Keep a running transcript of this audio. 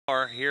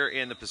here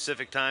in the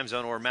Pacific time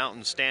zone, or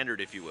Mountain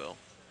Standard, if you will.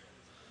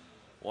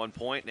 1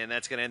 point, and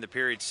that's going to end the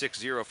period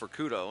 6-0 for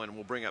Kudo, and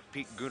we'll bring up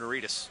Pete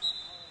Gounaridis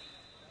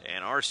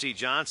and R.C.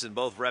 Johnson,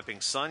 both repping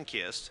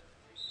Sunkist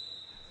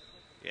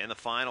in the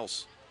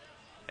finals.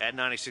 At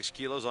 96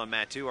 kilos on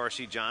mat 2,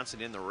 R.C.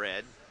 Johnson in the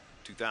red,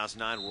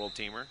 2009 World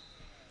Teamer.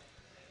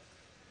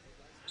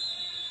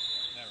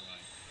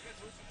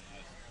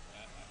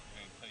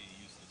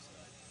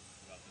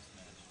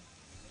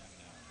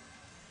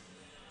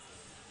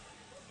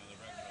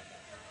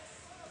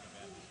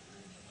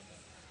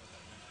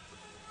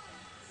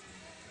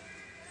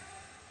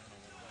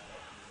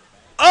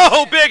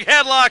 Oh, big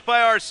headlock by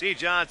R.C.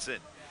 Johnson.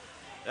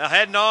 A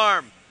head and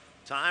arm.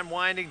 Time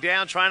winding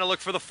down, trying to look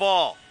for the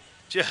fall.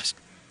 Just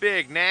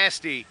big,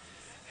 nasty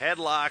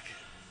headlock.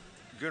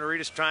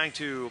 Gounaridis trying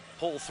to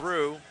pull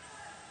through.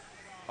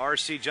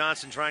 R.C.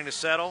 Johnson trying to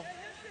settle.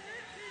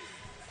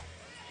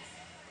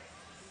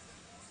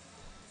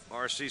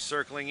 R.C.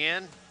 circling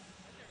in.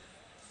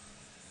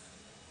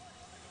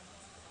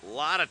 A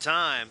lot of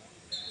time.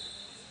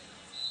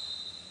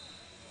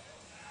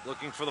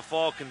 Looking for the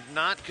fall,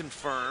 not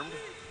confirmed.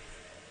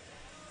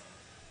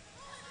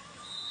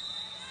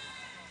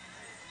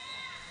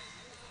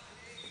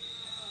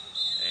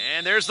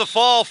 And there's the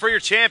fall for your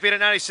champion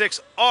at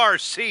 96,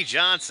 R.C.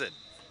 Johnson.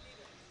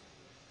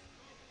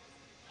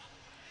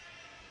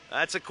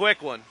 That's a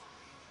quick one.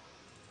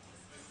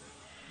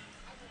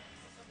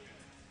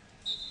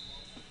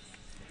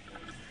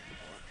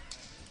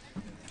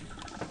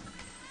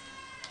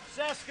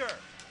 Sesker.